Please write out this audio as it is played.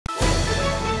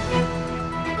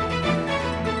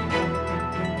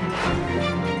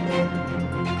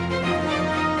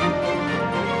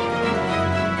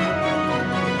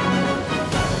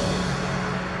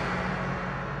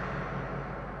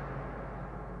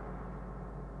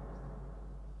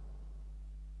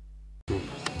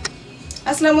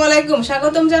আসসালামু আলাইকুম,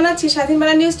 স্বাগতম জানাচ্ছি স্বাধীন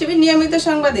বাংলা নিউজ টিভির নিয়মিত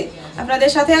সংবাদে। আপনাদের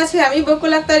সাথে আছি আমি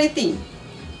বকুল আক্তার ইতি।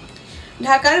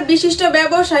 ঢাকার বিশিষ্ট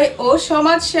ব্যবসায়ী ও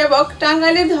সমাজ সেবক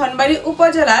টাঙ্গাইলের ধনবাড়ী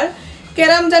উপজেলার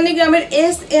কেরামজানি গ্রামের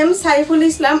এস.এম সাইফুল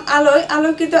ইসলাম আলোয়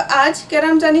আলোকিত আজ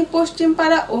কেরামজানি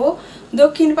পশ্চিমপাড়া ও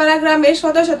দক্ষিণপাড়া গ্রামের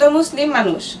শত শত মুসলিম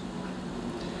মানুষ।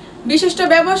 বিশিষ্ট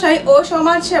ব্যবসায়ী ও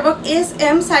সমাজ সেবক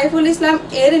এস.এম সাইফুল ইসলাম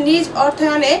এর নিজ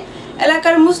অর্থায়নে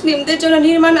এলাকার মুসলিমদের জন্য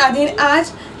নির্মাণাধীন আজ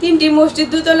 3টি মসজিদ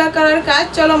দোতলা করার কাজ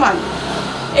চলমান।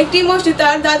 একটি মসজিদ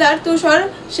তার দাদার তুষর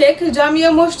শেখ জামিয়া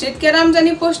মসজিদ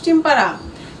কেরামজানি পশ্চিমপাড়া।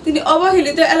 তিনি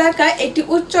অবহেলিত এলাকায় একটি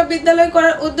উচ্চ বিদ্যালয়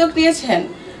করার উদ্যোগ নিয়েছেন।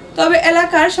 তবে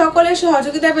এলাকার সকলের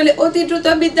সহযোগিতা পেলে অতি দ্রুত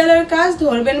বিদ্যালয়ের কাজ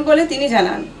ধরবেন বলে তিনি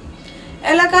জানান।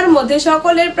 এলাকার মধ্যে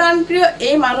সকলের প্রাণপ্রিয়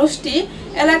এই মানুষটি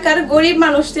এলাকার গরিব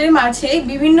মানুষদের মাঝে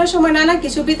বিভিন্ন সময় নানা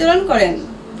কিছু বিতরণ করেন।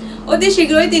 অতি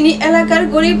শীঘ্রই তিনি এলাকার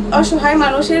গরিব অসহায়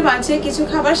মানুষের মাঝে কিছু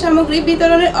খাবার সামগ্রী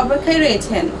বিতরণের অপেক্ষায়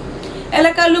রয়েছেন।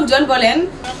 এলাকার লোকজন বলেন,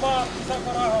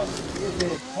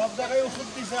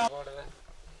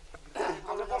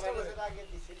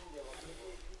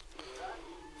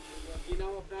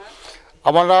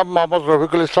 আমার নাম মোহাম্মদ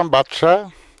রফিকুল ইসলাম বাদশাহ।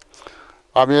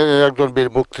 আমি একজন বীর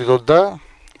মুক্তিযোদ্ধা।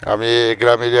 আমি এই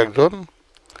গ্রামেরই একজন।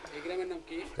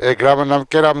 এই গ্রামের নাম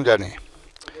কেরামজানি,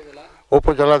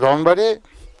 উপজেলা ধনবাড়ী,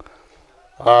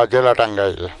 জেলা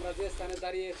টাঙ্গাইল।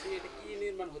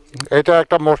 এটা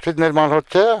একটা মসজিদ নির্মাণ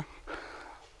হচ্ছে।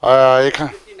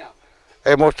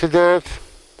 এই মসজিদের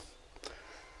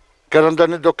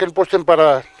কেরামজানি দক্ষিণ পশ্চিম পাড়া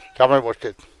জামে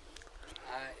মসজিদ।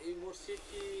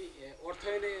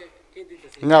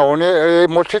 না, উনি এই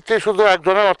মসজিদটি শুধু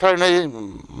একজনের অর্থায়নেই,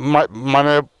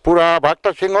 মানে পুরা ভাগটা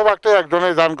সিংহভাগটাই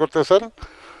একজনেই দান করতেছেন।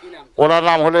 ওনার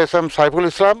নাম হলো এস.এম সাইফুল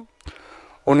ইসলাম।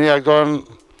 উনি একজন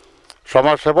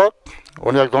সমাজসেবক,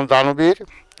 উনি একজন দানবীর।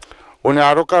 উনি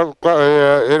আরও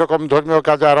এরকম ধর্মীয়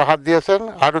কাজে আরও হাত দিয়েছেন।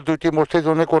 আরও 2টি মসজিদ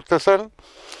উনি করতেছেন,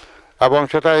 এবং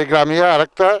সেটা এই গ্রামে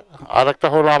আরেকটা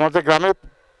হলো আমাদের গ্রামে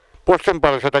পশ্চিম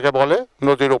পাড়ে, সেটাকে বলে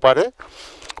নদীর ওপারে।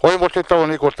 ওই মসজিদটা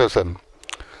উনি করতেছেন,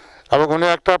 এবং উনি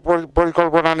একটা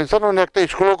পরিকল্পনা নিয়েছেন, উনি একটা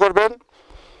স্কুলও করবেন।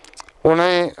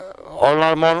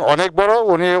 ওনার মন অনেক বড়,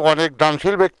 উনি অনেক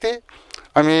দানশীল ব্যক্তি।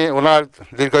 আমি ওনার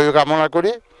দীর্ঘায়ু কামনা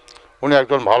করি। উনি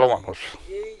একজন ভালো মানুষ।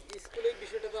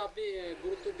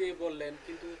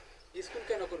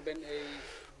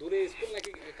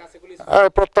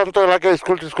 প্রত্যন্ত এলাকায়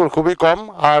স্কুল খুবই কম,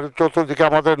 আর চতুর্দিকে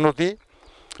আমাদের নদী।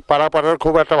 পারাপারের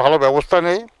খুব একটা ভালো ব্যবস্থা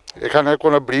নেই, এখানে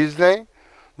কোনো ব্রিজ নেই,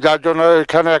 যার জন্য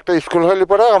এখানে একটা স্কুল হলে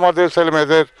পরে আমাদের ছেলে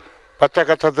মেয়েদের বাচ্চা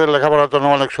কাচ্চাদের লেখাপড়ার জন্য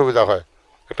অনেক সুবিধা হয়।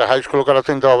 একটা হাই স্কুল করার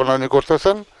চিন্তা ভাবনা উনি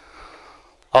করতেছেন।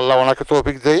 আল্লাহ ওনাকে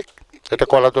তৌফিক দেয় এটা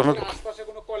করার জন্য।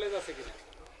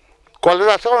 কলেজ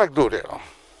আছে অনেক দূরে,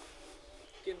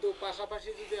 কিন্তু পাশাপাশি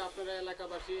যদি আপনারা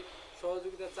এলাকাবাসী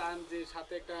সহযোগিতা চান যে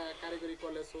সাথে একটা কারিগরি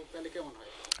কলেজ হোক, তাহলে কেমন হয়?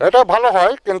 এটা ভালো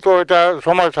হয়, কিন্তু এটা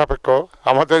সময় সাপেক্ষ।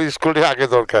 আমাদের স্কুলটি আগে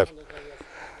দরকার,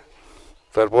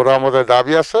 তারপরে আমাদের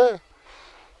দাবি আছে।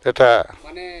 এটা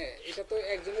মানে এটা তো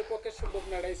একজনের পক্ষে সম্ভব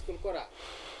না এটা স্কুল করা,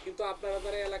 কিন্তু আপনারা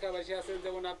যারা এলাকাবাসী আছেন,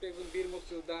 যেমন আপনি একজন বীর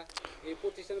মুক্তিযোদ্ধা, এই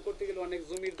প্রতিষ্ঠান করতে গেলে অনেক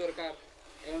জমির দরকার,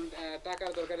 এবং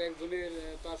টাকার দরকার। একজনের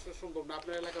তো আসলে সম্ভব না।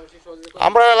 আপনার এলাকাবাসী সহযোগিতা,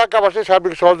 আমরা এলাকাবাসী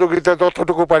সার্বিক সহযোগিতা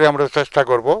যতটুকু পারি আমরা চেষ্টা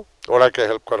করব ওনাকে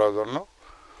হেল্প করার জন্য।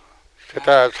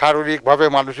 সেটা শারীরিকভাবে,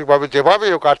 মানসিকভাবে,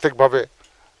 যেভাবেই হোক, আর্থিকভাবে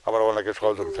আমরা ওনাকে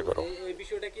সহযোগিতা করব। এই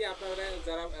বিষয়টা কি আপনারা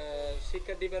যারা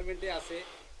শিক্ষা ডিপার্টমেন্টে আছে,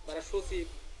 যারা সচিব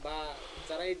বা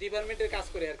যারা এই ডিপার্টমেন্টের কাজ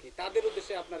করে আর কি, তাদের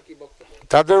উদ্দেশ্যে আপনার কি বক্তব্য?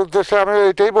 তাদের উদ্দেশ্যে আমি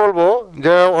এটাই বলবো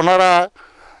যে ওনারা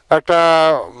একটা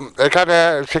এখানে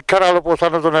শিক্ষার আলো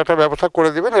পৌঁছানোর জন্য একটা ব্যবস্থা করে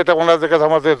দিবেন। এটা ওনাদের কাছে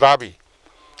আমাদের দাবি।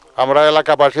 আমরা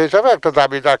এলাকাবাসী হিসাবে একটা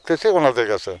দাবি রাখতেছি ওনাদের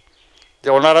কাছে, যে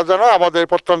ওনারা যেন আমাদের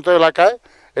প্রত্যন্ত এলাকায়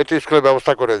এটি স্কুলের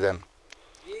ব্যবস্থা করে দেন।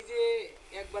 এই যে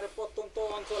একবারে প্রত্যন্ত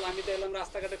অঞ্চল, আমি দেখলাম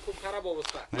রাস্তাঘাটে খুব খারাপ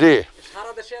অবস্থা। জি,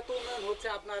 সারা দেশে এত উন্নয়ন হচ্ছে,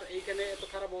 আপনার এইখানে এত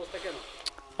খারাপ অবস্থা কেন?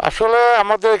 আসলে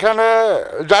আমাদের এখানে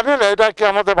জানি না এটা কি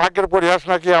আমাদের ভাগ্যের পরিহাস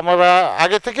নাকি, আমরা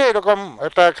আগে থেকে এরকম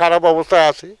একটা খারাপ অবস্থায়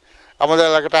আছি। আমাদের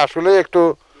এলাকাটা আসলে একটু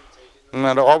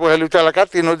অবহেলিত এলাকা,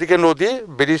 3 দিকে নদী,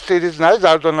 ব্রিজ টিরিজ নাই,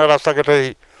 যার জন্য রাস্তাঘাটের এই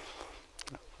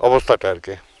অবস্থাটা আর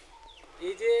কি।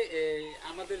 এই যে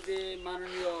আমাদের যে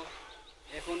মাননীয়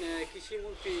এখন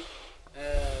কৃষিমন্ত্রী,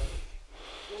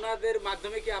 ওনাদের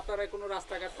মাধ্যমে কি আপনারা কোনো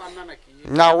রাস্তাঘাট পান না নাকি?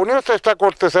 না, উনিও চেষ্টা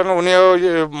করতেছেন। উনিও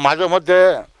মাঝে মধ্যে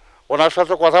ওনার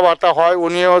সাথে কথাবার্তা হয়,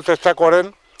 উনিও চেষ্টা করেন,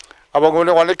 এবং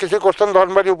উনি অনেক কিছু করছেন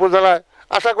ধনবাড়ী উপজেলায়।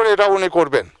 আশা করি এটা উনি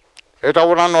করবেন, এটা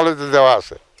ওনার নলেজে দেওয়া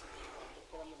আছে।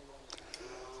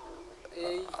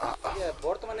 এই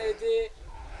বর্তমানে এই যে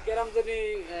কেরামজানি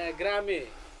গ্রামে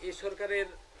এই সরকারের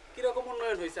কিরকম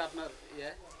উন্নয়ন হয়েছে আপনার?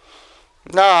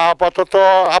 না,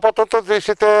 আপাতত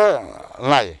দৃষ্টিতে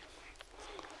নাই।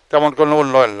 তেমন কোনো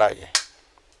উন্নয়ন নাই।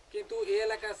 কিন্তু এই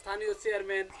এলাকার স্থানীয়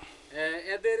চেয়ারম্যান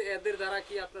এদের দ্বারা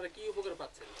কি আপনারা কি উপকার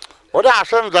পাচ্ছেন? ওরা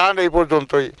আসেন যান এই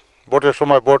পর্যন্তই, ভোটের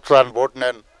সময় ভোট চান, ভোট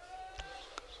নেন।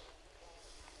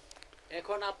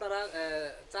 এখন আপনারা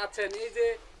চাচ্ছেন এই যে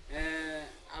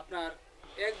আপনার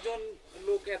একজন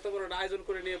লোক এত বড় আয়োজন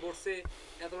করে নিয়ে বসছে,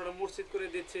 এত বড় মসজিদ করে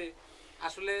দিচ্ছে,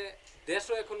 আসলে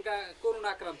দেশও এখনকার করোনা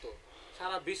আক্রান্ত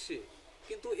সারা বিশ্বে,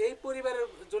 কিন্তু এই পরিবারের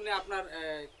জন্য আপনার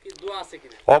কি দোয়া আছে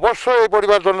কিনা? অবশ্যই এই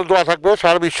পরিবারের জন্য দোয়া থাকবে,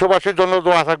 সারা বিশ্ববাসীর জন্য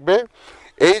দোয়া থাকবে।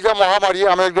 এই যে মহামারী,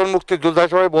 আমি একজন মুক্তিযোদ্ধা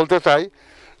হিসেবে বলতে চাই,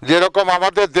 যেরকম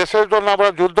আমাদের দেশের জন্য আমরা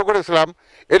যুদ্ধ করেছিলাম,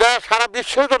 এটা সারা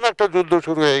বিশ্বের জন্য একটা যুদ্ধ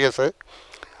শুরু হয়ে গেছে।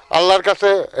 আল্লাহর কাছে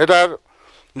এটার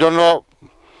জন্য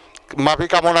মাফি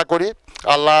কামনা করি,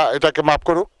 আল্লাহ এটাকে মাফ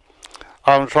করুক,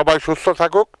 সবাই সুস্থ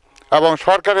থাকুক এবং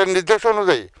সরকারের নির্দেশ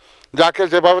অনুযায়ী যাকে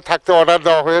যেভাবে থাকতে অর্ডার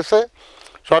দেওয়া হয়েছে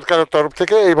সরকারের তরফ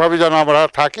থেকে, এইভাবে যেন আমরা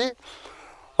থাকি।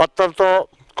 অত্যন্ত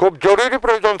খুব জরুরি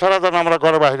প্রয়োজন ছাড়া যেন আমরা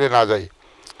ঘরের বাইরে না যাই,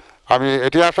 আমি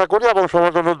এটি আশা করি এবং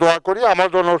সবার জন্য দোয়া করি। আমার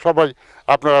জন্য সবাই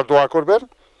আপনারা দোয়া করবেন,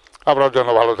 আমরা যেন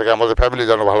ভালো থাকে, আমাদের ফ্যামিলি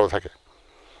যেন ভালো থাকে।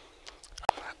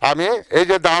 আমি এই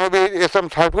যে দানবীর এস.এম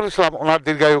সাইফুল ইসলাম, ওনার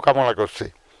দীর্ঘায়ু কামনা করছি,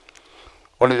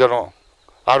 উনি যেন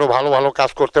আরও ভালো ভালো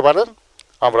কাজ করতে পারেন,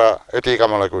 আমরা এটি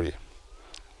কামনা করি।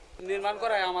 নির্মাণ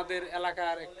করায় আমাদের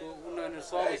এলাকার একটু উন্নয়নের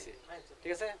সব হয়েছে,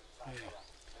 ঠিক আছে?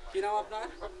 কি নাম আপনার?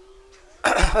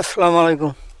 আসসালামু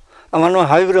আলাইকুম, আমার নাম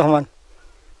হাবিবুর রহমান।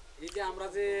 এই যে আমরা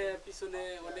যে পিছনে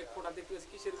অনেক ফোটা দেখতে পাচ্ছি,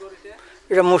 কিসের ঘর এটা?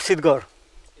 এটা মসজিদ ঘর,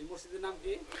 এই মসজিদের নাম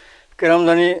কি?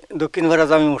 কেরামজানি দক্ষিণ ভাড়া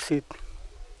জামি মসজিদ।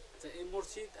 আচ্ছা, এই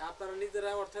মসজিদ আপনারা নিজেরা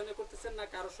অর্থায়নে করতেছেন না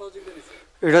কারো সহযোগিতা নিচ্ছেন?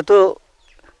 এটা তো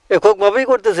এককভাবেই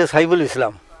করতেছে সাইফুল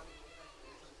ইসলাম।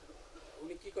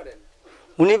 উনি কি করেন?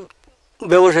 উনি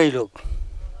ব্যবসায়ী লোক।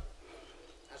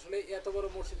 আসলে এত বড়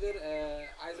মসজিদের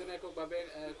আয়োজন এককভাবে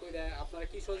কইরা আপনারা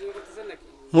কি সহযোগিতা করতেছেন নাকি?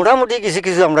 মোটামুটি কিছু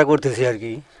কিছু আমরা করতেছি আর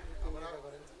কি।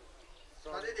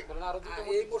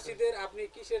 এই মসজিদের আপনি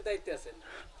কিসের দায়িত্বে আছেন?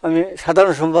 আমি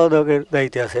সাধারণ সম্পাদকের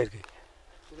দায়িত্বে আছি আর কি।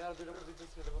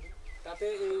 তাতে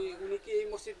উনি কি এই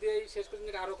মসজিদ দিয়েই শেষ করেছেন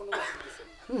নাকি আরো কোনো মসজিদ দিয়েছেন?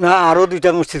 না, আরও 2টা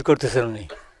মসজিদ করতেছেন উনি।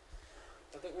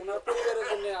 তাতে ওনার পরিবারের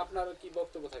জন্য আপনার কি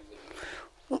বক্তব্য থাকবে?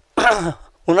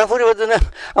 ওনার পরিবার জন্য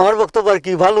আমার বক্তব্য আর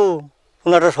কি, ভালো,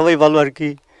 ওনারা সবাই ভালো আর কি।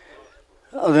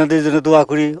 ওনাদের জন্য দোয়া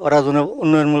করি, ওরা যেন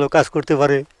উন্নয়নমূলক কাজ করতে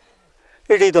পারে,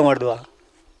 এটাই তো আমার দোয়া।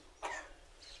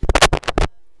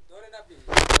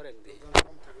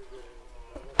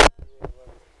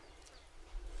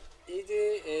 এই যে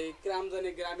এই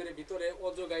কেরামজানি গ্রামের ভিতরে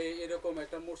অজগায়ে এরকম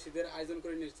একটা মসজিদের আয়োজন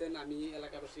করে নিচ্ছেন, আমি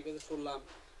এলাকাবাসীর কাছে শুনলাম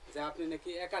যে আপনি নাকি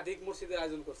একাধিক মসজিদের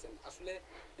আয়োজন করছেন, আসলে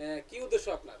কি উদ্দেশ্য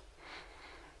আপনার?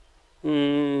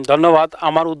 ধন্যবাদ।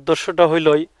 আমার উদ্দেশ্যটা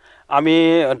হইলই, আমি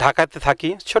ঢাকাতে থাকি,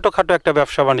 ছোটোখাটো একটা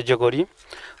ব্যবসা বাণিজ্য করি।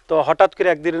 তো হঠাৎ করে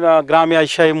একদিন গ্রামে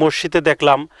আইসা এই মসজিদে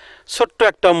দেখলাম ছোট্ট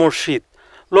একটা মসজিদ,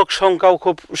 লোক সংখ্যাও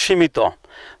খুব সীমিত।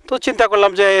 তো চিন্তা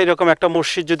করলাম যে এরকম একটা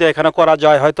মসজিদ যদি এখানে করা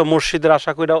যায়, হয়তো মসজিদের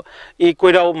আশা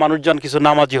কইরাও মানুষজন কিছু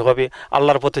নামাজি হবে,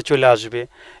 আল্লাহর পথে চলে আসবে।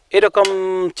 এরকম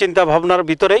চিন্তা ভাবনার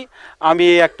ভিতরেই আমি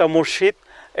একটা মসজিদ,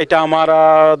 এটা আমার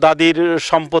দাদির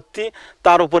সম্পত্তি,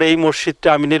 তার উপরে এই মসজিদটা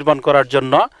আমি নির্মাণ করার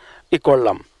জন্য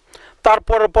করলাম।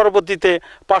 তারপর পরবর্তীতে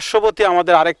পার্শ্ববর্তী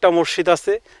আমাদের আরেকটা মসজিদ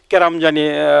আছে কেরামজানি,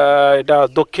 এটা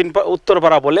দক্ষিণ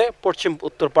উত্তরপাড়া বলে, পশ্চিম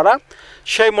উত্তরপাড়া,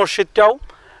 সেই মসজিদটাও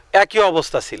একই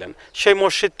অবস্থা ছিলেন। সেই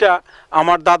মসজিদটা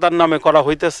আমার দাদার নামে করা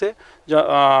হইতেছে,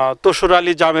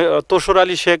 তসুর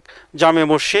আলী শেখ জামে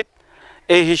মসজিদ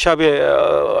এই হিসাবে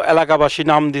এলাকাবাসী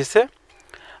নাম দিছে।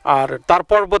 আর তার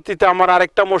পরবর্তীতে আমার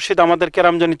আরেকটা মসজিদ আমাদের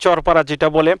কেরামজানি চরপাড়া যেটা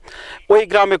বলে, ওই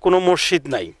গ্রামে কোনো মসজিদ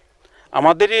নাই।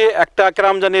 আমাদেরই একটা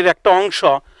কেরামজানির একটা অংশ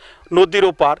নদীর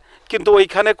ওপার, কিন্তু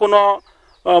ওইখানে কোনো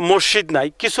মসজিদ নাই।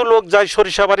 কিছু লোক যায়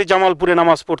সরিষাবাড়ি জামালপুরে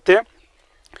নামাজ পড়তে,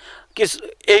 কিছু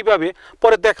এইভাবে।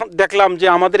 পরে দেখলাম যে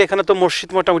আমাদের এখানে তো মসজিদ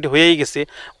মোটামুটি হয়েই গেছে,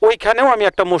 ওইখানেও আমি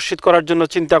একটা মসজিদ করার জন্য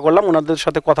চিন্তা করলাম, ওনাদের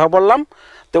সাথে কথা বললাম।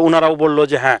 তো ওনারাও বললো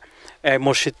যে হ্যাঁ,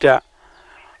 মসজিদটা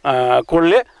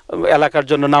করলে এলাকার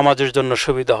জন্য নামাজের জন্য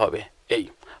সুবিধা হবে। এই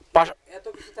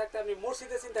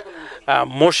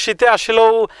মসজিদে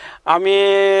আসলেও আমি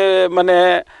মানে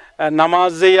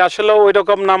নামাজেই আসলেও ওই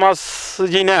রকম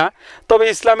নামাজি না, তবে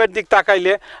ইসলামের দিক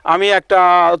তাকাইলে আমি একটা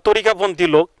তরিকাপন্থী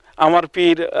লোক। আমার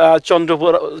পীর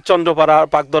চন্দ্রপাড়া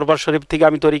পাক দরবার শরীফ থেকে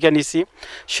আমি তরিকা নিছি,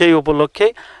 সেই উপলক্ষে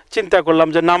চিন্তা করলাম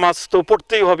যে নামাজ তো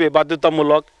পড়তেই হবে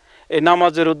বাধ্যতামূলক, এই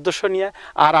নামাজের উদ্দেশ্য নিয়ে।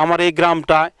 আর আমার এই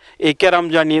গ্রামটা, এই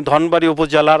কেরামজানি ধনবাড়ি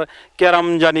উপজেলার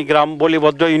কেরামজানি গ্রাম,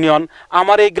 বলিভদ্র ইউনিয়ন,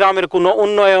 আমার এই গ্রামের কোনো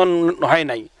উন্নয়ন হয়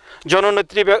নাই।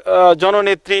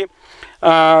 জননেত্রী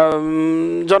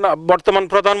বর্তমান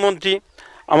প্রধানমন্ত্রী,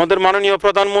 আমাদের মাননীয়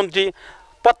প্রধানমন্ত্রী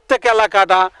প্রত্যেক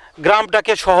এলাকাটা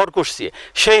গ্রামটাকে শহর করছে,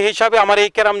 সেই হিসাবে আমার এই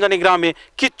কেরামজানি গ্রামে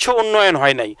কিচ্ছু উন্নয়ন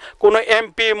হয় নাই। কোনো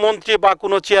এমপি মন্ত্রী বা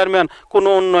কোনো চেয়ারম্যান কোনো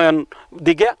উন্নয়ন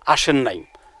দিকে আসেন নাই।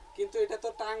 কিন্তু এটা তো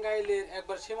টাঙ্গাইলের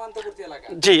একবার সীমান্তবর্তী এলাকা,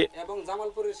 জি, এবং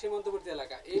জামালপুরের সীমান্তবর্তী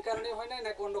এলাকা, এই কারণে হয় নাই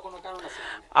নাকি অন্য কোনো কারণ আছে?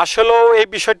 আসলেও এই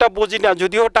বিষয়টা বুঝি না।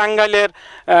 যদিও টাঙ্গাইলের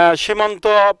সীমান্ত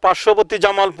পার্শ্ববর্তী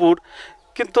জামালপুর,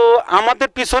 কিন্তু আমাদের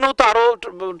পিছনেও তো আরও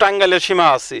টাঙ্গাইলের সীমা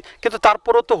আছে, কিন্তু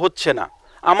তারপরেও তো হচ্ছে না।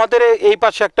 আমাদের এই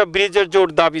পাশে একটা ব্রিজের জোর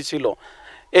দাবি ছিল,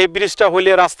 এই ব্রিজটা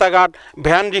হলে রাস্তাঘাট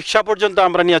ভ্যান রিক্সা পর্যন্ত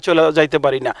আমরা নিয়ে চলে যাইতে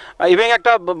পারি না, এবং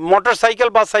একটা মোটর সাইকেল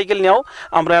বা সাইকেল নিয়েও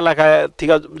আমরা এলাকায়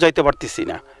থেকে যাইতে পারতেছি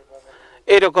না।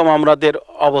 এইরকম আমাদের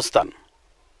অবস্থান।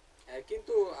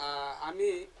 কিন্তু আমি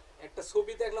একটা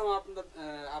ছবি দেখলাম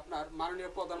আপনার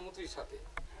মাননীয় প্রধানমন্ত্রীর সাথে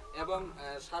এবং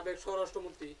সাবেক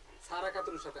স্বরাষ্ট্রমন্ত্রী সারা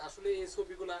খাতুনের সাথে। আসলে এই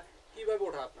ছবিগুলা কিভাবে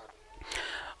ওঠা আপনার?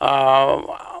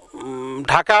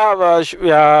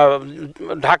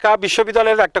 ঢাকা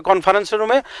বিশ্ববিদ্যালয়ের একটা কনফারেন্স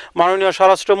রুমে মাননীয়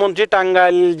স্বরাষ্ট্রমন্ত্রী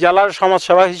টাঙ্গাইল জেলার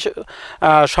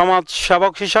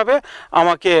সমাজসেবক হিসাবে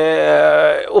আমাকে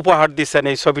উপহার দিচ্ছেন,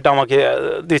 এই ছবিটা আমাকে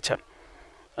দিচ্ছেন।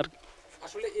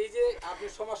 আসলে এই যে আপনি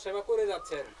সমাজ সেবা করে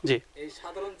যাচ্ছেন, জি, এই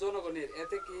সাধারণ জনগণের,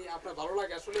 এতে কি আপনার ভালো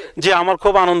লাগে? আসলে জি, আমার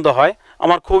খুব আনন্দ হয়,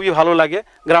 আমার খুবই ভালো লাগে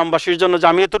গ্রামবাসীর জন্য যে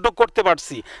আমি এতটুকু করতে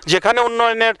পারছি, যেখানে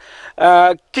উন্নয়নের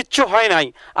কিচ্ছু হয় নাই,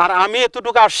 আর আমি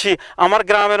এতটুকু আসছি। আমার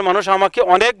গ্রামের মানুষ আমাকে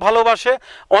অনেক ভালোবাসে,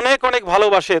 অনেক অনেক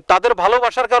ভালোবাসে। তাদের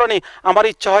ভালোবাসার কারণেই আমার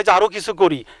ইচ্ছা হয় যে আরও কিছু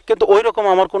করি, কিন্তু ওই রকম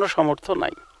আমার কোনো সামর্থ্য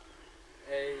নাই।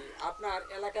 এই আপনার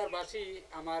এলাকার বাসী,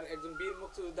 আমার একজন বীর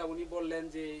মুক্তিযোদ্ধা, উনি বললেন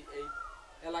যে এই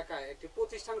এলাকায় একটি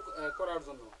প্রতিষ্ঠান করার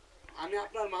জন্য। আমি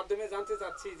আপনার মাধ্যমে জানতে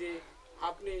চাচ্ছি যে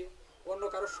আপনি অন্য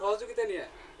কারো সহযোগিতা নিয়ে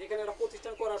এখানে একটা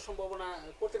প্রতিষ্ঠান করার সম্ভাবনা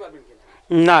করতে পারবেন কিনা?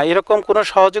 না, এরকম কোনো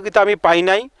সহযোগিতা আমি পাই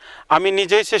নাই। আমি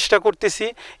নিজেই চেষ্টা করতেছি।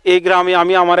 এই গ্রামে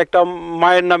আমি আমার একটা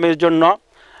মায়ের নামের জন্য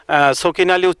সকিন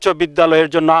আলী উচ্চ বিদ্যালয়ের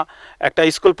জন্য একটা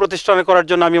স্কুল প্রতিষ্ঠান করার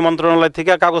জন্য আমি মন্ত্রণালয়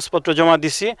থেকে কাগজপত্র জমা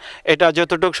দিছি। এটা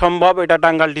যতটুকু সম্ভব এটা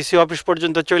টাঙ্গাইল ডিসি অফিস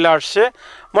পর্যন্ত চলে আসছে,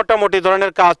 মোটামুটি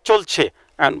ধরনের কাজ চলছে।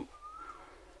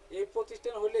 এই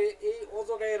প্রতিষ্ঠান হলে এই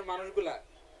অজগায়ের মানুষগুলা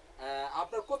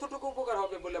আপনার কতটুকু উপকার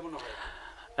হবে বলে মনে হয়?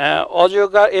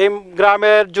 অজগা এই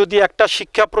গ্রামের যদি একটা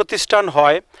শিক্ষা প্রতিষ্ঠান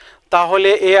হয়, তাহলে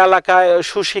এই এলাকায়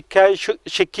সুশিক্ষায়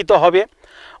শিক্ষিত হবে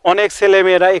অনেক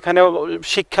ছেলেমেয়েরা। এখানে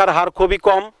শিক্ষার হার খুবই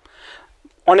কম,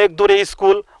 অনেক দূরে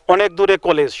স্কুল, অনেক দূরে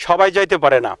কলেজ, সবাই যাইতে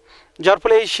পারে না। যার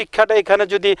ফলে এই শিক্ষাটা এখানে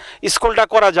যদি স্কুলটা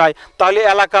করা যায়, তাহলে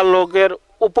এলাকার লোকের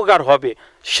উপকার হবে,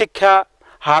 শিক্ষা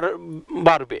হার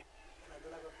বাড়বে।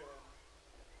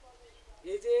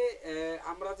 এই যে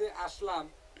আমরা যে আসলাম,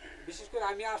 বিশেষ করে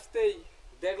আমি আসতেই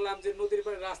দেখলাম যে নদীর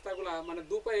পাড়ের রাস্তাগুলা মানে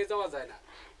দুপায়ে যাওয়া যায় না।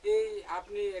 এই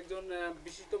আপনি একজন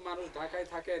বিশিষ্ট মানুষ, ঢাকায়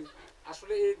থাকেন,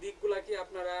 আসলে এই দিকগুলা কি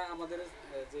আপনারা আমাদের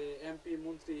যে এমপি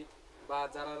মন্ত্রী বা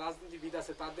যারা রাজনীতিবিদ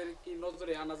আছে তাদের কি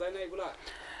নজরে আনা যায় না এগুলা?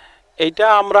 এইটা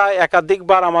আমরা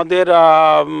একাধিকবার আমাদের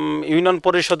ইউনিয়ন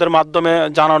পরিষদের মাধ্যমে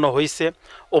জানানো হয়েছে,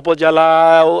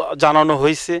 উপজেলাও জানানো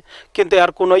হয়েছে, কিন্তু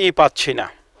এর কোনো পাচ্ছি না,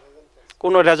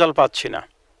 কোনো রেজাল্ট পাচ্ছি না।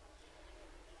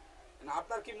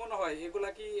 আপনার কি মনে হয় এগুলা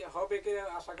কি হবে কে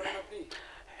আশা করেন আপনি?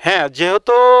 হ্যাঁ,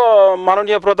 যেহেতু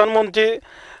মাননীয় প্রধানমন্ত্রী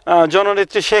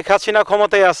জননেত্রী শেখ হাসিনা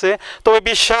ক্ষমতায় আছে, তবে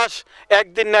বিশ্বাস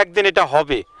একদিন না একদিন এটা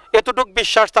হবে, এতটুকু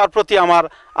বিশ্বাস তার প্রতি আমার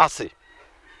আছে।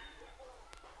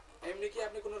 এমনি কি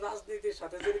আপনি কোনো রাজনীতির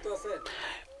সাথে জড়িত আছেন?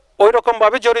 ওই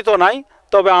রকমভাবে জড়িত নাই,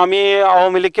 তবে আমি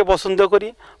আওয়ামী লীগকে পছন্দ করি,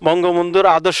 বঙ্গবন্ধুর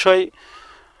আদর্শই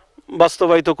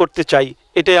বাস্তবায়িত করতে চাই,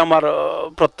 এটাই আমার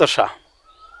প্রত্যাশা।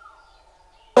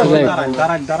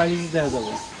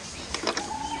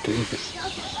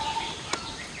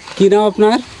 কি নাম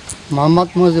আপনার? মোহাম্মদ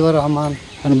মুজিবুর রহমান।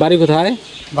 বাড়ি কোথায়?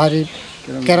 বাড়ি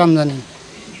কেরামজানি।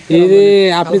 এই যে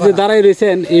আপনি যে দাঁড়াই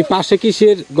রয়েছেন, এই পাশে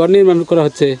কিসের ঘর নির্মাণ করা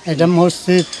হচ্ছে? এটা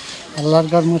মসজিদ, আল্লাহর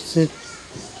ঘর মসজিদ।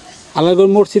 আল্লাহর ঘর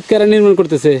মসজিদ কারা নির্মাণ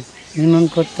করতেছে? নির্মাণ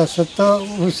করতেছে তো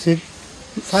মসজিদ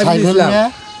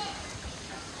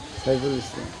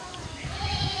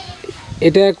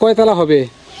এটা কয়তলা হবে?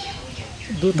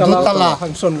 দুতলা।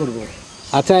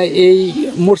 আচ্ছা, এই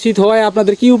মসজিদ হওয়ায়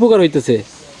আপনাদের কি উপকার হইতেছে?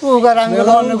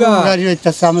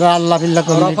 আমরা আল্লাহ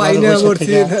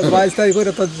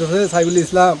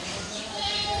ইসলাম।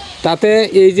 তাতে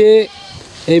এই যে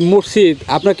এই মসজিদ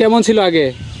আপনার কেমন ছিল আগে?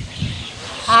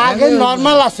 আগে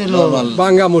নরমাল আছিল,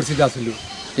 ভাঙ্গা মসজিদ আছিল।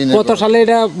 কত সালে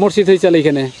এটা মসজিদ হয়েছিল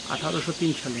এখানে?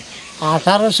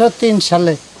 1803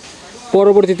 সালে।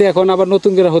 পরবর্তীতে এখন আবার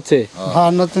নতুন করে হচ্ছে?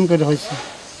 হ্যাঁ, নতুন করে হয়েছে।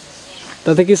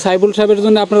 তাতে কি সাইবুল সাহেবের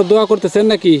জন্য আপনারা দোয়া করতেছেন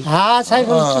নাকি? হ্যাঁ,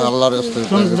 সাইবুল আল্লাহর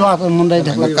দোয়া করে মুন্ডাই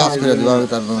ঢাকলা কাজ করে দিবা,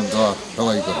 তার দোয়া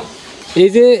দোয়াই করে। এই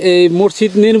যে এই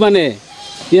মসজিদ নির্মাণে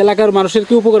এলাকার মানুষের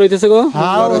কি উপকার হইতেছে গো?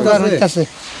 হ্যাঁ, উপকার হইতেছে।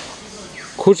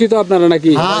 খুশি তো আপনারা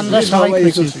নাকি? হ্যাঁ আমরা সবাই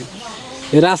খুশি।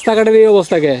 এই রাস্তাঘাটের এই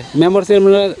অবস্থা কে মেম্বার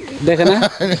চেয়ারম্যান দেখে না?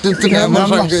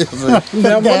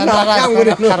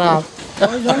 খারাপ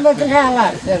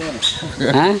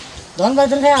হ্যাঁ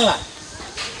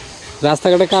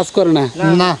রাস্তাঘাটে কাজ করে না।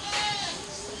 না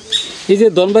এই যে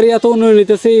ধনবাড়ি এত উন্নয়ন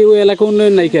হইতেছে ওই এলাকা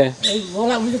উন্নয়ন নাই কে?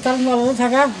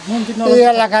 এই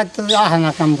এলাকায় তো আহে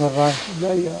না কাম করবার।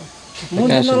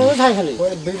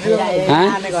 হ্যাঁ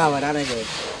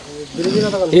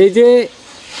এই যে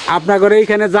আপনার ঘরে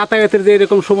এইখানে যাতায়াতের যে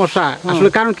এরকম সমস্যা আসলে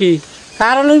কারণ কি?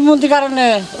 কারণ ওই মন্ত্রী কারণে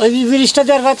ওই ব্রিজটা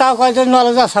দেওয়ার কথা তাও কয়েকজন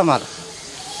নলেজ আছে আমার।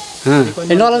 হ্যাঁ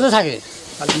এই নলেজও থাকে,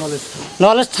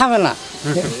 নলেজ থামে না।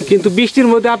 কিন্তু বৃষ্টির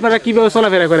মধ্যে আপনারা কিভাবে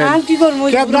চলাফেরা করেন? আমি কি করবো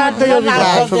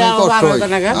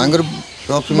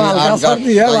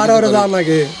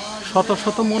শত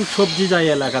শত মন সবজি যায়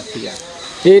এলাকার থেকে।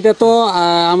 এইটা তো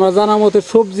আমরা জানার মতে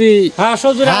সবজি। হ্যাঁ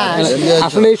সবজি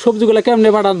আসলে এই সবজিগুলো কেমনে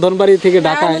পাঠান ধনবাড়ি থেকে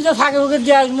ঢাকায়?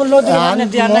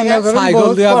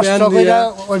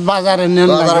 ওই বাজারে নেন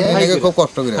খুব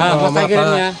কষ্ট করে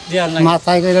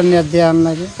মাথায় করে নিয়ে দেওয়ার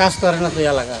নাকি কাজ করে না তো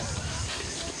এলাকায়।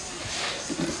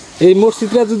 এই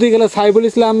মসজিদটা যদি গেলে সাইফুল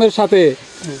ইসলামের সাথে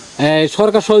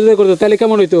সরকার সহযোগিতা করতো তাহলে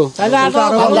কেমন হইতো?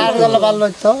 ভালো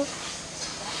হইতো।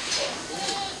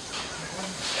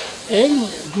 এই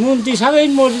মন্ত্রী সাহেব এই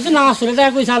মসজিদে নামাজ পড়ে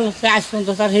দেখা কই চাল আজ পর্যন্ত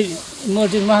তার এই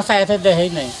মসজিদ মহাচায়াতে দেখাই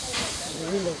নাই।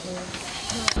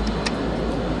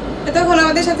 এতক্ষণ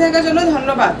আমাদের সাথে থাকার জন্য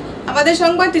ধন্যবাদ। আমাদের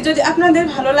সংবাদটি যদি আপনাদের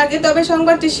ভালো লাগে তবে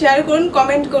সংবাদটি শেয়ার করুন,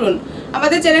 কমেন্ট করুন।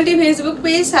 আমাদের চ্যানেলটি ফেসবুক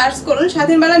পেজ সার্চ করুন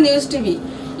স্বাধীন বাংলা নিউজ টিভি,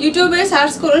 ইউটিউবে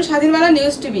সার্চ করুন স্বাধীন বাংলা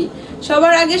নিউজ টিভি।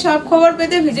 সবার আগে সব খবর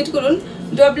পেতে ভিজিট করুন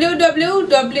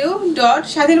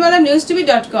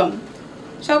www.স্বাধীনবাংলাnewstv.com।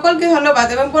 সকলকে ধন্যবাদ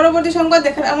এবং পরবর্তী সংবাদ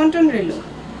দেখার আমন্ত্রণ রইল।